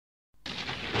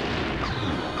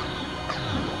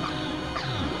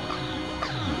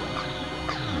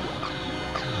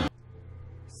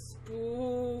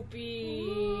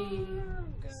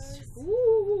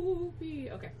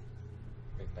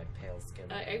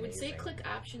would say click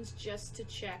options just to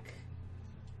check.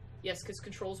 Yes, because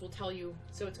controls will tell you.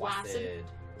 So it's WASD.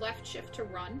 Left shift to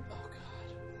run. Oh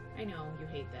god. I know, you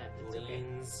hate that. It's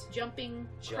Leans. okay. Jumping.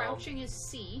 Crouching is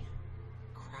C.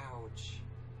 Crouch.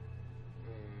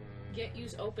 Get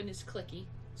use open is clicky,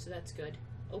 so that's good.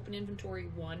 Open inventory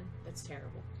 1, that's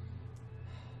terrible.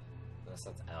 Unless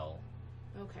that's L.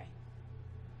 Okay.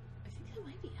 I think that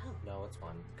might be L. No, it's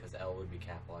 1, because L would be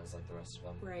capitalized like the rest of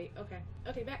them. Right, okay.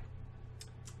 Okay, back.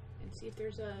 And see if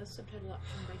there's a subtitle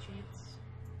option by chance.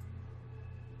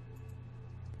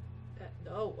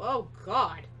 Oh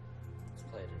god! Let's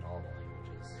play it in all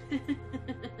the languages.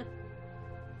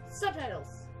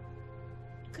 Subtitles!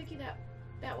 Clicky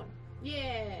that one.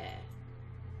 Yeah!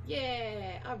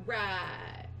 Yeah!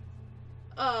 Alright!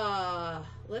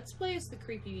 Let's play as the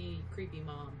creepy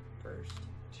mom first.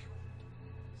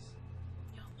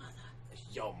 Yo, mother.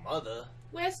 Yo, mother?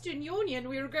 Western Union,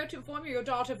 we regret to inform you your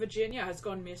daughter Virginia has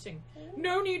gone missing.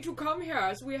 No need to come here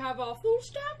as we have our full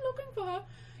staff looking for her.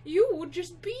 You would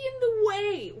just be in the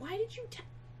way. Why did you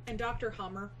and Dr.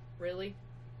 Hummer? Really?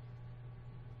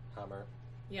 Hummer.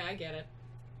 Yeah, I get it.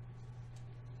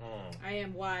 I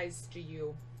am wise to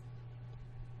you.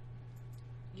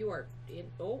 You are in.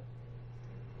 Oh.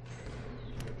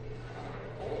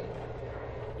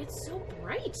 It's so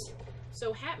bright.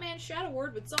 So, Hatman Shadow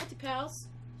Word with Salty Pals.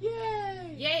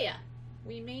 Yay! Yeah!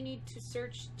 We may need to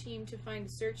search team to find the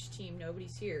search team.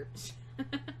 Nobody's here.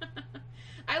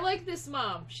 I like this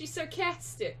mom. She's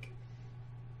sarcastic.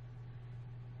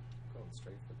 Going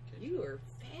straight for the kitchen. You are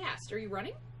fast. Are you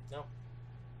running? No.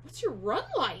 What's your run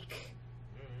like?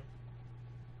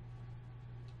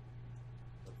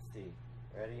 Let's see.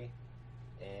 Ready?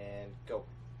 And go.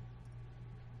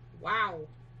 Wow.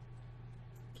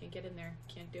 Can't get in there.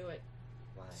 Can't do it.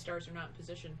 Why? Stars are not in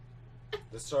position.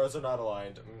 The stars are not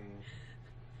aligned.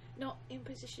 Not in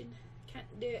position.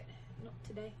 Can't do it. Not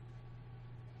today.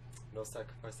 No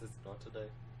sacrifices, not today.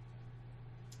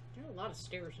 There are a lot of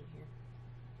stairs in here.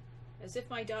 As if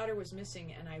my daughter was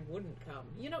missing and I wouldn't come.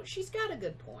 You know, she's got a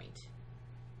good point.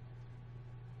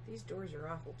 These doors are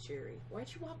awful cheery.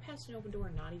 Why'd you walk past an open door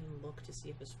and not even look to see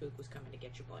if a spook was coming to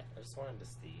get your butt? I just wanted to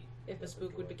see. If a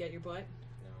spook would get your butt?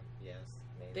 No. Yes.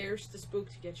 Maybe. There's the spook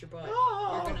to get your butt.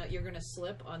 Oh! You're gonna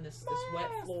slip on this wet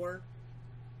floor.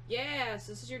 Yes,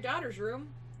 this is your daughter's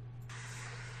room.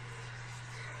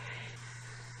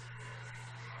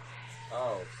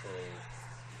 Oh, so...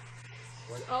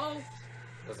 What? Oh.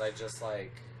 Was I just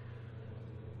like...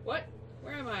 What?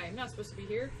 Where am I? I'm not supposed to be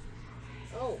here.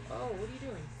 Oh, what are you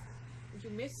doing? You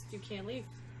missed. You can't leave.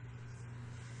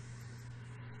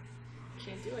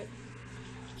 Can't do it.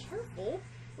 Be careful.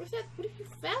 What if you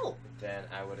fell? Then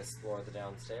I would explore the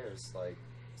downstairs, like,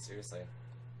 seriously.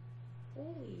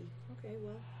 Holy. Okay,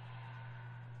 well.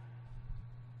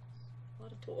 A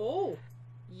lot of oh!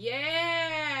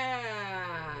 Yeah!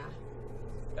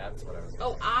 That's what I was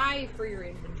Oh, I for your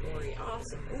inventory.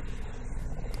 Awesome. Ooh.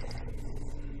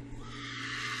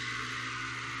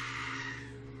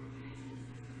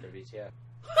 Good BTF.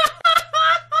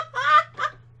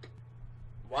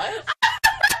 What?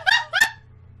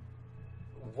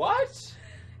 What?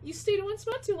 You stayed in one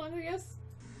spot too long, I guess.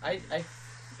 I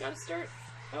Gotta start.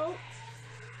 Oh.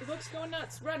 The book's going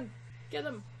nuts. Run. Get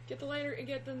them. Get the lighter and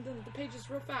get the pages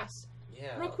real fast.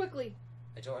 Yeah. Real quickly.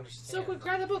 I don't understand. So quick.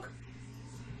 Grab the book.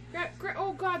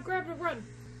 Oh god, grab it. Run.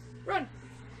 Run.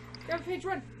 Grab the page.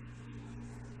 Run.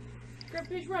 Grab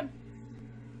the page. Run.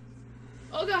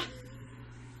 Oh god.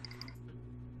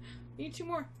 You need 2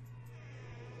 more.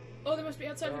 Oh, they must be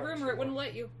outside the room or it wouldn't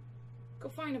let you. Go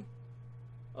find them.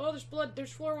 Oh, there's blood.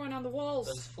 There's floor wine on the walls.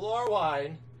 There's floor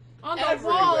wine on the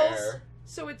everywhere. walls.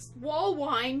 So it's wall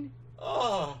wine.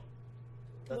 Oh.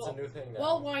 That's a new thing now.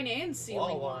 Wall wine and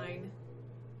ceiling Wall wine.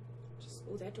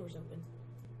 Oh, that door's open.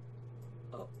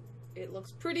 Oh, it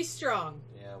looks pretty strong.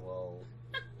 Yeah, well...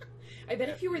 I bet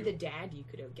if you were the dad, you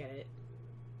could get it.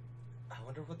 I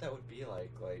wonder what that would be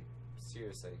like,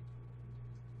 seriously.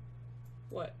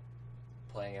 What?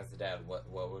 Playing as the dad, what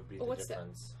would be the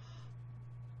difference?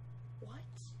 What?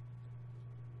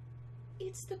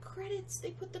 It's the credits.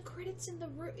 They put the credits in the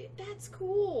room. That's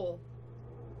cool.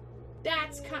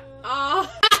 That's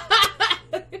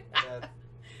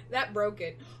that broke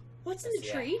it. What's in the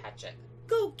tree? Hatchet.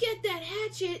 Go get that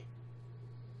hatchet.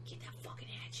 Get that fucking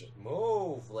hatchet.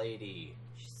 Move, lady.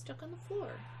 She's stuck on the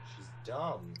floor. She's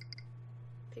dumb.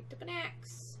 Picked up an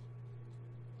axe.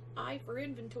 I for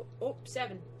inventory. Oh,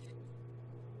 7.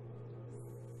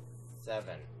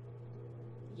 7.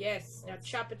 Yes. Now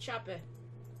chop it.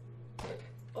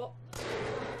 Oh.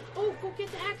 Oh, go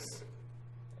get the axe.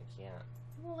 I can't.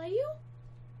 Will let you?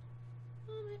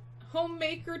 Oh, man. Oh,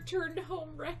 Homemaker turned home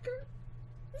wrecker?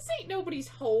 This ain't nobody's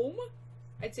home.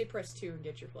 I'd say press 2 and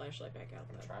get your flashlight back out,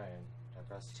 though. I'm trying. I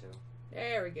pressed 2.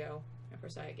 There we go. I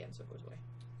press I again so it goes away.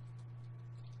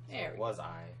 There So it was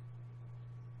I.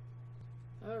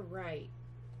 Alright.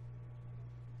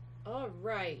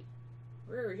 Alright.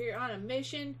 We're here on a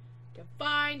mission to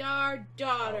find our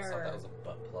daughter. I thought that was a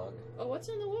butt plug. Oh, what's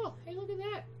on the wall? Hey, look at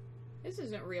that. This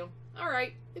isn't real.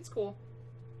 Alright, it's cool.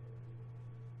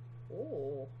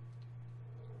 Oh.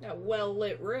 That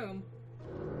well-lit room.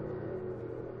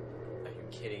 Are you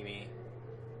kidding me?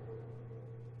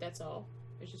 That's all.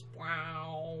 It's just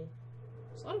wow.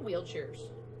 There's a lot of wheelchairs.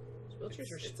 These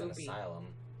wheelchairs are It's an spoopy. asylum.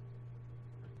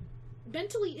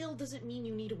 Mentally ill doesn't mean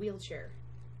you need a wheelchair.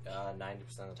 90%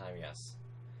 of the time, yes.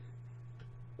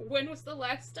 When was the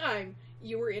last time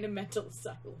you were in a mental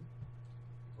asylum?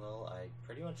 Well, I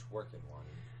pretty much work in one.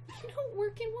 You don't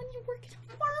work in one, you work in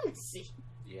a pharmacy.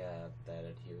 Yeah, that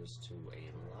adheres to a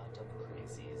lot of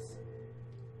crazies.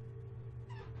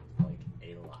 Like,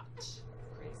 a lot of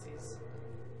crazies.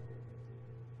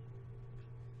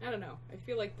 I don't know. I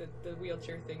feel like the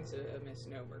wheelchair thing's a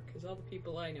misnomer, because all the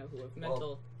people I know who have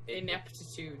mental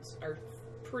ineptitudes are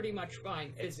pretty much fine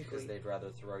It's physically. because they'd rather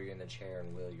throw you in the chair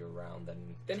and wheel you around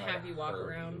than try have to you walk herd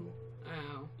around. you.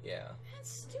 Oh. Yeah. That's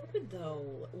stupid,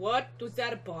 though. What? Was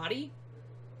that a body?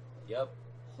 Yep.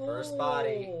 First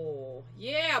body. Oh.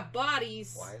 Yeah,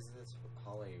 bodies. Why is this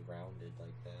hallway rounded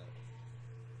like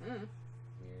that? Hmm.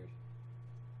 Weird.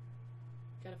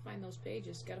 Gotta find those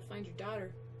pages. Gotta find your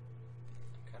daughter.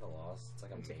 I'm kind of lost. It's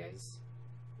like a That's okay. maze.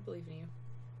 I believe in you.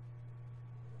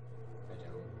 I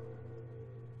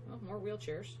don't. Oh, more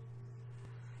wheelchairs.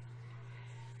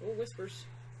 Oh, whispers.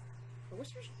 Are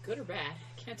whispers good or bad?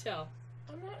 Can't tell.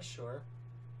 I'm not sure.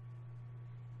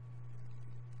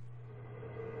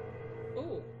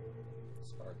 Oh.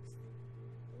 Sparks.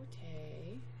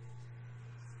 Okay.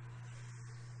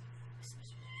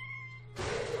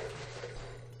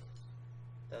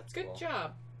 That's Good cool.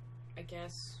 job. I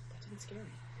guess. That didn't scare me.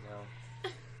 No.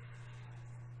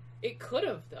 It could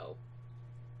have, though.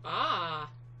 Ah.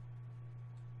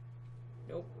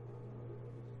 Nope.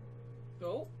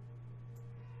 Nope.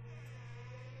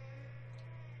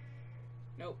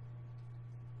 Nope.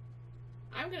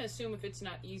 I'm gonna assume if it's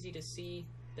not easy to see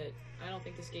that I don't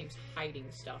think this game's hiding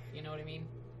stuff, you know what I mean?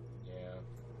 Yeah.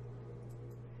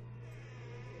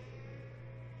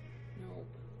 Nope.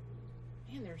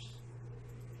 Man, there's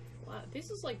a lot.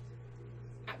 This is like...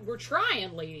 We're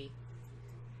trying, lady.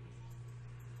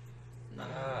 No.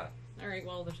 Ah. Alright,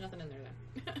 well, there's nothing in there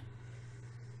then.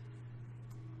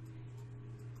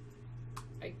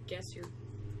 I guess you're...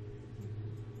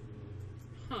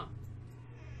 Huh.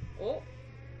 Oh.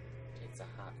 Takes a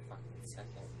hot fucking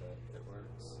second, but it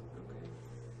works. Okay.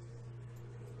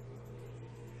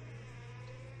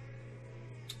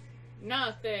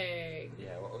 Nothing.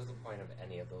 Yeah, what was the point of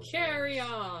any of those Carry games?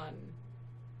 on.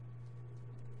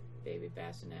 Baby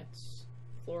bassinets.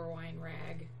 Floor wine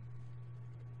rag.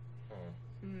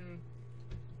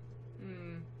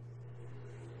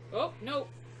 Oh, no.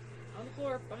 On the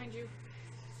floor, behind you.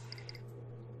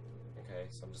 Okay,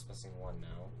 so I'm just missing one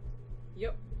now.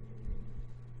 Yep.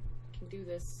 I can do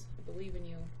this. I believe in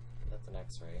you. That's an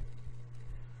X-ray.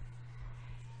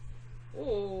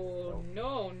 Oh, Nope.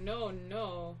 no, no,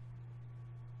 no.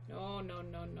 No, no,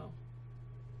 no, no.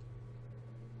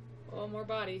 Oh, more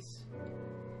bodies.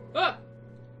 Ah!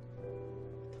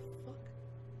 What the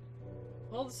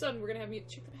fuck? All of a sudden, we're gonna have me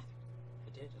check the bathroom. I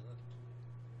did, I looked.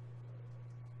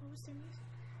 What was their music?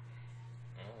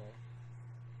 Oh.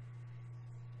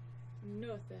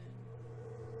 Nothing.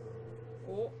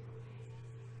 Oh.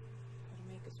 Gotta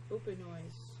make a spoopy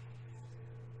noise.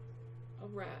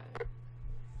 Alright.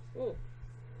 Oh.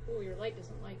 Oh, your light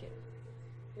doesn't like it.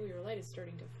 Oh, your light is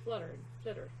starting to flutter and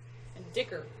flitter and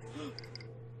dicker. Okay.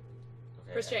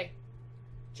 Press J.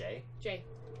 J? J.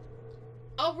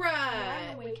 I'm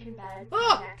Alright! awake in bed,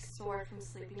 Ah! my neck sore from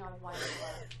sleeping on one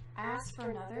pillow. I asked for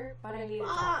another, but I needed a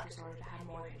Ah! doctor's order to have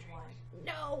more than one.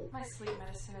 No! My sleep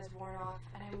medicine is worn off,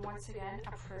 and I'm once again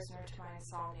a prisoner to my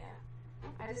insomnia.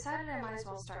 I decided I might as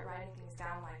well start writing things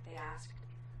down like they asked.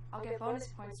 I'll get bonus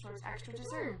points towards extra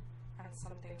dessert, and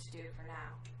something to do for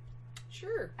now.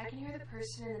 Sure. I can hear the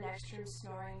person in the next room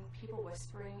snoring, people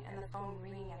whispering, and the phone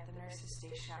ringing at the nurse's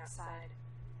station outside.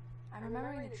 I'm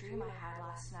remembering the dream I had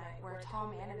last night where a tall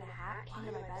man in a hat came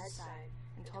to my bedside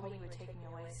and told me he would take me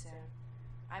away soon.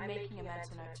 I'm making a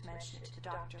mental note to mention it to the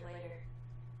doctor later.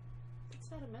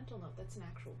 That's not a mental note, that's an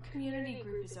actual note. Community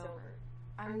group is over.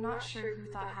 I'm not sure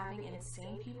who thought having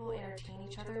insane people entertain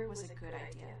each other was a good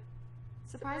idea.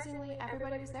 Surprisingly,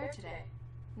 everybody was there today.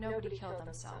 Nobody killed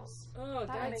themselves. Oh, That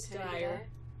that's makes it a good dire. day.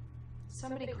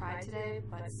 Somebody cried today,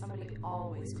 but somebody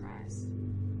always cries.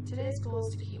 Today's goal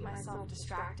is to keep myself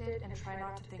distracted and try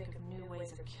not to think of new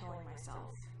ways of killing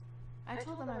myself. I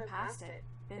told them I'm past it.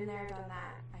 Been there, done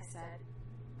that, I said.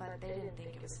 But they didn't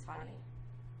think it was funny.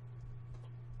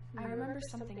 I remember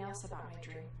something else about my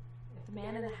dream. The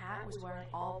man in the hat was wearing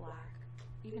all black.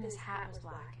 Even his hat was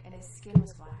black, and his skin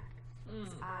was black.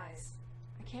 His eyes.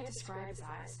 I can't describe his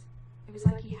eyes. It was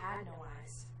like he had no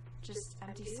eyes. Just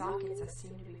empty sockets that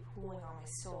seemed to be pooling on my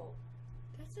soul.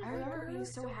 I remember being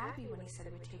so happy when he said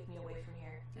it would take me away from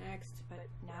here. Next. But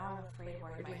now I'm afraid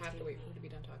where Or it do you might have take to wait for me. him to be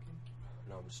done talking?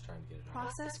 No, I'm just trying to get it out.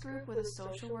 Process group with the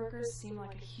social workers seemed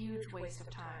like a huge waste of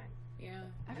time. Yeah.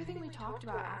 Everything we talked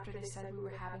about after they said we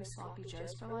were having sloppy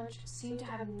joes for lunch seemed to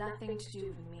have nothing to do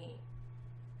with me.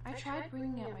 I tried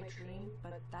bringing up my dream,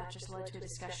 but that just led to a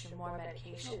discussion of more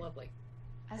medication. Oh, lovely.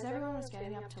 As everyone was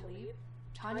getting up to leave,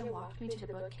 Tanya walked me to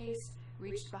the bookcase,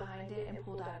 reached behind it, and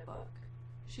pulled out a book.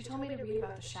 She told me to read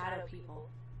about the shadow people,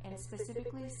 and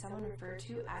specifically someone referred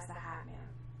to as the Hat Man.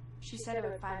 She said I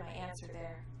would find my answer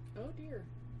there. Oh dear.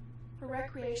 For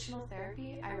recreational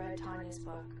therapy, I read Tanya's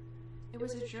book. It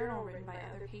was a journal written by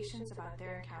other patients about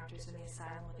their encounters in the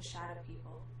asylum with the shadow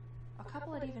people. A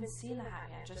couple had even seen the Hat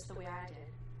Man just the way I did.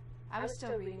 I was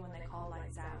still reading when they called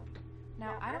lights out.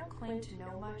 Now, I don't claim to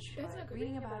know much, but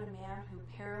reading about a man who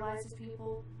paralyzes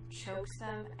people, chokes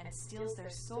them, and steals their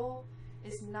soul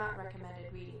is not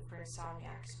recommended reading for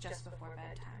insomniacs just before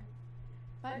bedtime.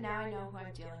 But now I know who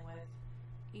I'm dealing with,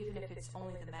 even if it's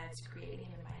only the meds creating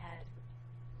him in my head.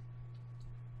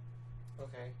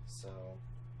 Okay, so...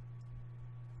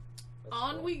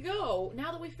 On we go!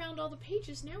 Now that we found all the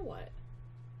pages, now what?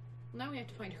 Now we have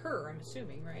to find her, I'm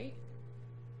assuming, right?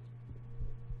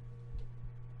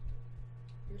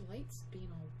 Your light's being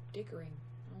all dickering.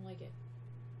 I don't like it.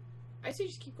 I say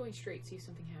just keep going straight, see if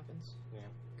something happens. Yeah.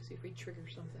 See if we trigger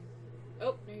something.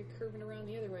 Oh, now you're curving around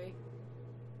the other way.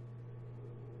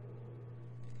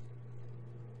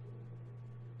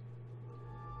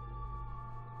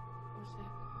 What's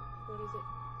that? What is it?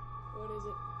 What is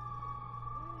it?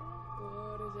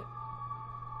 What is it?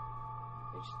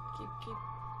 Just keep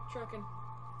trucking.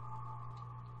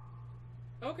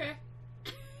 Okay.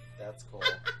 That's cool.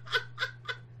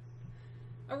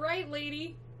 Alright,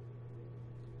 lady.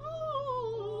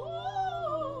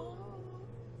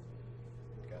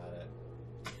 Got it.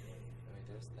 Wait,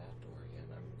 there's that door again.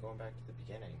 I'm going back to the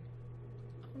beginning.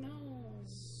 Oh no.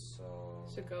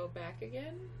 So go back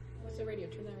again? What's the radio?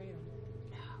 Turn that radio on.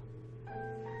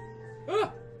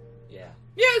 Ah! yeah.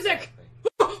 Music! Exactly.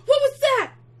 What was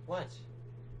that? What?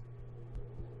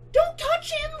 Don't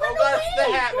touch him! Run Oh, away! that's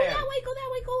the Hat Man! Go that way, go that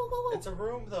way, go. It's a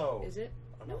room though. Is it?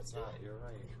 Oh, no, it's not. You're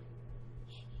right.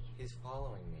 He's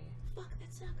following me. Fuck,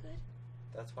 that's not good.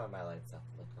 That's why my light's not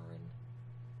flickering.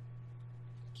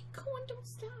 Keep going, don't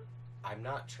stop. I'm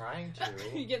not trying to.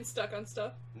 You getting stuck on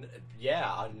stuff?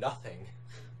 Yeah, on nothing.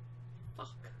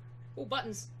 Fuck. Oh,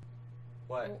 buttons.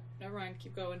 What? Oh, never mind.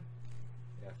 Keep going.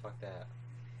 Yeah, fuck that.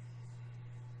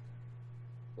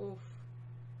 Oof.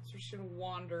 So we're just gonna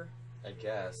wander. I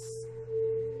guess.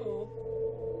 Oh.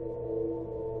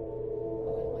 Oh,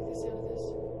 I don't like the sound of this.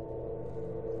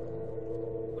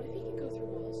 What if he can go through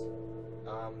walls?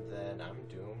 Then I'm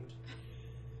doomed.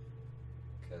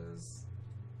 Cause...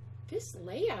 This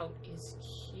layout is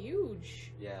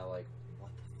huge. yeah, like,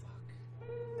 what the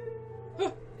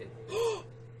fuck?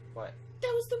 What?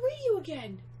 That was the radio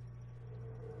again.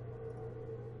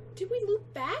 Did we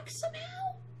loop back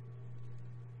somehow?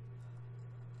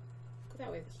 Go that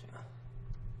way this time.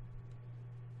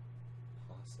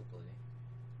 Possibly.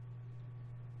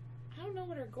 I don't know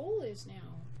what our goal is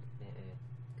now. Mm-mm.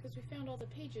 Because we found all the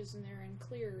pages and they're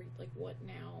unclear. Like, what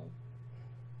now?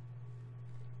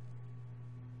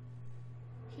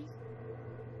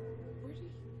 Where did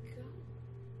he go?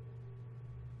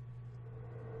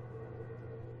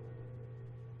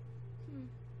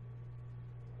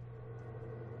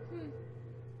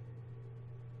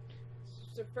 This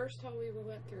was the first hall we ever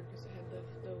went through because it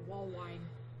had the wall line.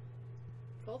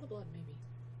 Follow the blood, maybe.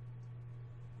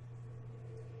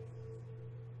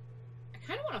 I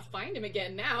kind of want to find him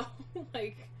again now.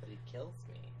 Like, But he kills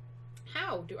me.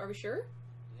 how? Are we sure?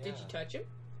 Yeah. Did you touch him?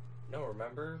 No,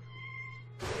 remember?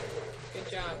 Good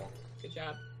job. Good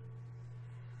job.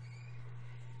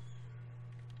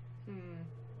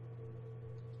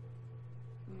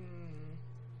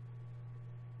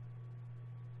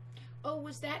 Oh,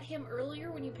 was that him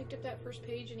earlier when you picked up that first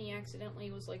page and he accidentally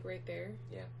was like right there?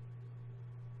 Yeah.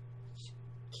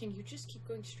 Can you just keep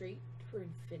going straight for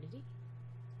infinity?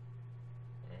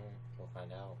 We'll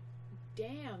find out.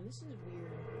 Damn, this is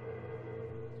weird.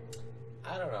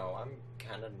 I don't know. I'm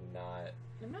kind of not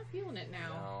I'm not feeling it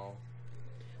now.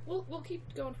 No. We'll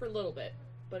keep going for a little bit,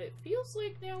 but it feels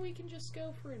like now we can just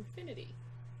go for infinity.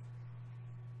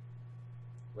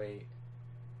 Wait.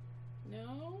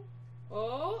 No?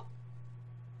 Oh!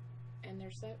 And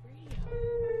there's that radio.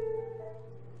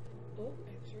 Oh,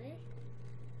 X-ray.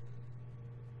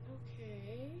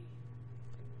 Okay.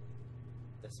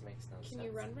 This makes no sense. Can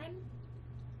you run?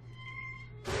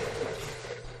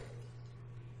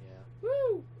 Yeah.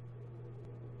 Woo!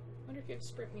 Wonder if you have a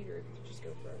sprint meter, if you could just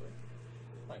go forever.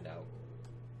 Find out.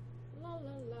 La la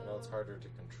la. I know it's harder to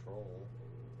control.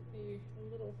 Maybe a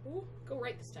little. Ooh, go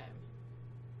right this time.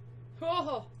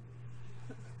 Oh!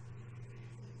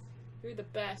 You're the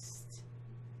best.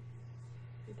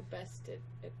 You're the best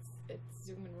at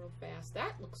zooming real fast.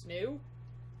 That looks new.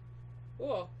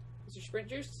 Whoa. Is your sprint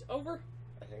juice over?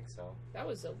 I think so. That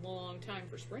was a long time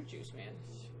for sprint juice, man.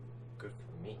 Good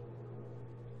for me.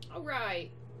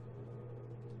 Alright.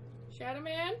 Shadow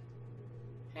Man?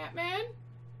 Hat Man?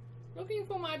 Looking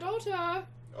for my daughter.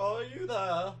 Oh, are you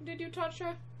there? Did you touch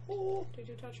her? Oh. Did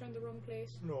you touch her in the wrong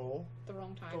place? No. The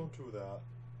wrong time? Don't do that.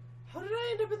 How did I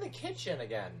end up in the kitchen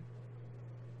again?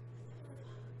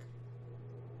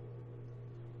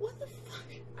 What the fuck?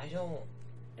 I don't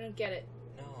get it.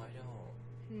 No, I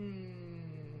don't.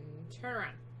 Turn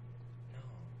around. No.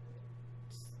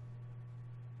 It's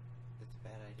a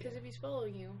bad idea. Because if he's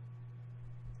following you.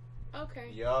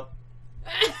 Okay. Yup.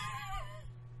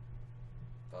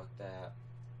 Fuck that.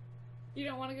 You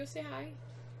don't want to go say hi?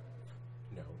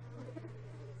 No.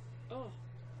 Oh.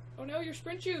 Oh no, your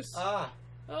sprint juice. Ah.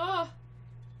 Oh.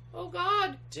 Oh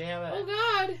god. Damn it. Oh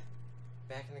god.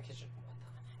 Back in the kitchen. What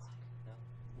the fuck?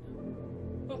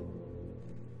 No. Oh.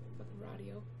 Fucking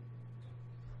radio.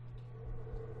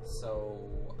 So,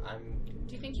 I'm...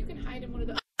 Do you think you can hide in one of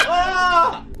the...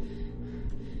 Ah!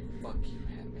 Fuck you,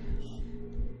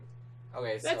 Batman.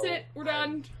 Okay, so... That's it. We're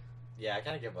done. Yeah, I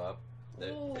kind of give up.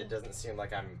 Oh. It doesn't seem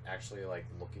like I'm actually, like,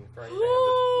 looking for anything. I'm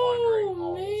just wandering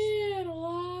halls. Man,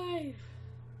 alive.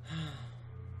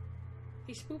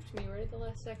 He spooked me right at the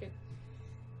last second.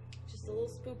 Just a little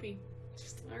spoopy.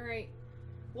 Alright.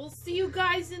 We'll see you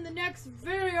guys in the next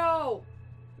video.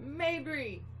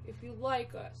 Maybe. If you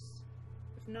like us.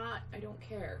 If not, I don't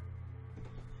care.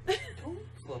 Don't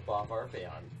flip off our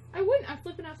fan. I wouldn't. I'm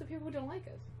flipping off the people who don't like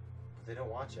us. But they don't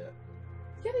watch it.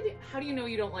 Yeah, they do. How do you know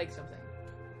you don't like something?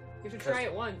 You have to try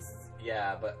it once.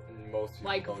 Yeah, but most people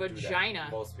Like don't vagina. do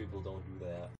that. Most people don't do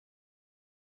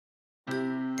that.